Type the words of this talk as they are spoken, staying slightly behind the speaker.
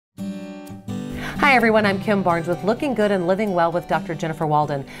Hi everyone, I'm Kim Barnes with Looking Good and Living Well with Dr. Jennifer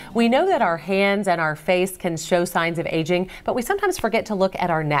Walden. We know that our hands and our face can show signs of aging, but we sometimes forget to look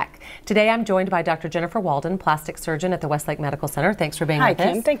at our neck. Today I'm joined by Dr. Jennifer Walden, plastic surgeon at the Westlake Medical Center. Thanks for being with us.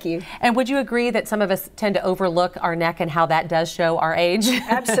 Hi Kim, thank you. And would you agree that some of us tend to overlook our neck and how that does show our age?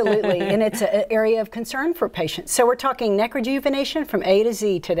 Absolutely, and it's an area of concern for patients. So we're talking neck rejuvenation from A to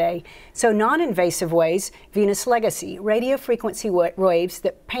Z today. So non-invasive ways, venous legacy, radiofrequency waves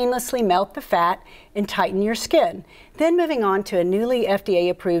that painlessly melt the fat and tighten your skin. Then moving on to a newly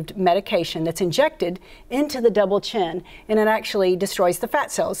FDA-approved medication that's injected into the double chin, and it actually destroys the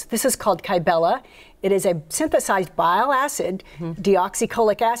fat cells. This is called Kybella. It is a synthesized bile acid,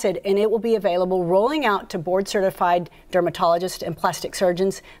 deoxycholic acid, and it will be available rolling out to board-certified dermatologists and plastic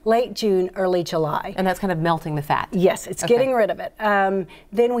surgeons late June, early July. And that's kind of melting the fat? Yes, it's getting rid of it.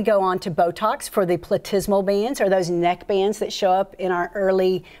 Then we go on to Botox for the platysmal bands, or those neck bands that show up in our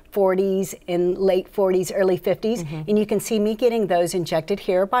early 40s and late 40s, early 50s. And you can see me getting those injected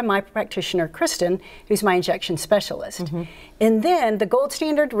here by my practitioner, Kristen, who's my injection specialist. And then the gold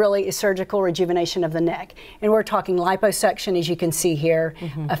standard really is surgical rejuvenation of the neck. And we're talking liposuction, as you can see here,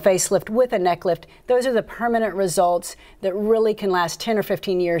 a facelift with a neck lift. Those are the permanent results that really can last 10 or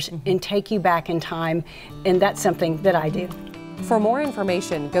 15 years and take you back in time. And that's something that I do. For more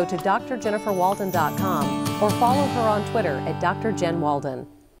information, go to drjenniferwalden.com or follow her on Twitter at Dr. Jen Walden.